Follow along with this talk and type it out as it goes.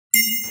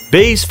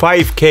Bass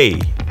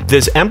 5K.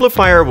 This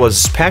amplifier was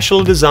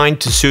specially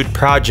designed to suit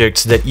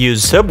projects that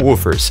use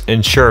subwoofers,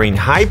 ensuring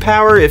high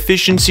power,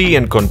 efficiency,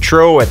 and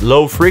control at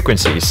low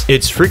frequencies.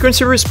 Its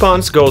frequency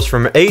response goes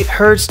from 8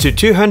 Hz to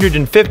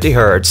 250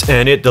 Hz,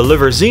 and it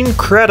delivers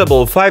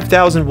incredible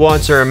 5000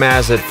 watts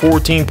RMS at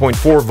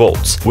 14.4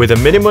 volts, with a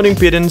minimum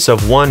impedance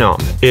of 1 ohm.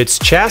 Its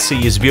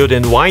chassis is built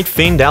in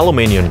white-finned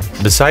aluminum.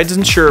 Besides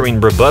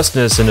ensuring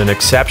robustness and an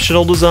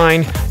exceptional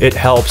design, it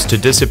helps to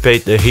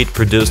dissipate the heat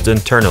produced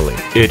internally.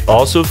 It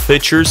also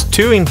features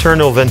two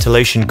internal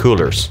ventilation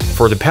coolers.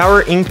 For the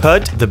power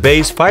input, the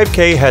Bass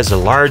 5K has a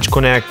large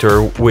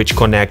connector which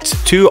connects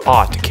two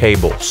aught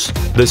cables.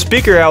 The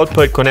speaker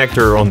output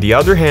connector, on the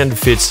other hand,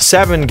 fits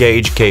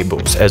 7-gauge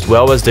cables, as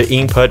well as the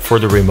input for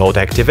the remote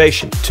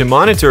activation. To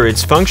monitor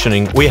its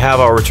functioning, we have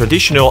our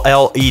traditional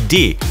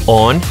LED,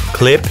 on,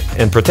 clip,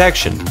 and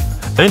protection.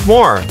 And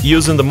more.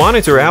 Using the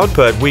monitor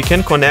output, we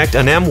can connect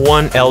an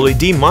M1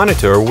 LED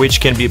monitor which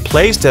can be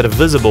placed at a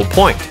visible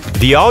point.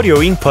 The audio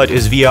input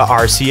is via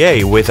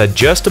RCA with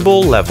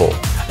adjustable level.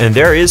 And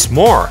there is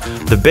more.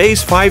 The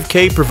Bass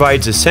 5K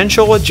provides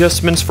essential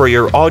adjustments for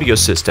your audio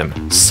system.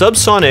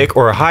 Subsonic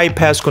or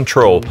high-pass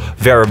control,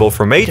 variable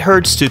from 8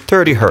 Hz to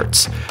 30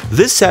 Hz.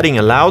 This setting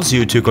allows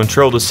you to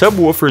control the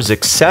subwoofer's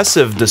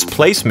excessive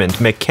displacement,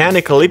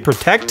 mechanically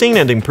protecting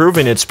and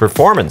improving its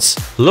performance.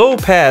 Low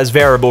pass,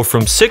 variable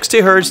from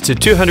 60 Hz to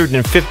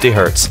 250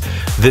 Hz.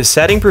 This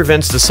setting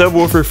prevents the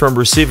subwoofer from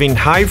receiving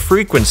high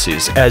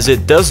frequencies as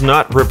it does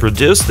not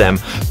reproduce them,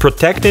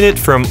 protecting it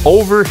from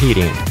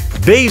overheating.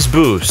 Bass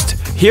boost.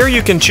 Here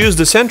you can choose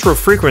the central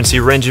frequency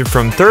ranging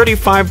from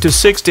 35 to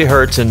 60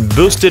 Hz and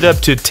boost it up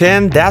to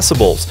 10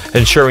 decibels,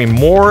 ensuring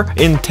more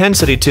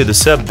intensity to the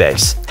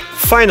sub-bass.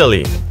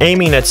 Finally,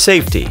 aiming at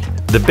safety.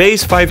 The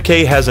Bass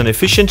 5K has an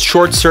efficient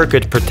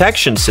short-circuit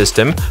protection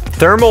system,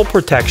 thermal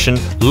protection,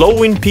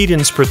 low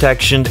impedance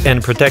protection,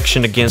 and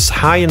protection against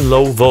high and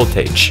low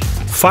voltage.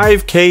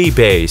 5K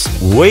Bass,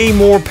 way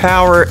more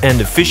power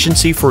and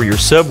efficiency for your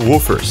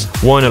subwoofers.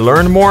 Want to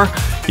learn more?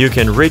 You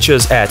can reach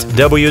us at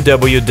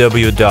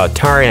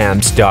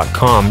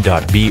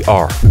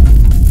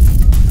www.taramps.com.br.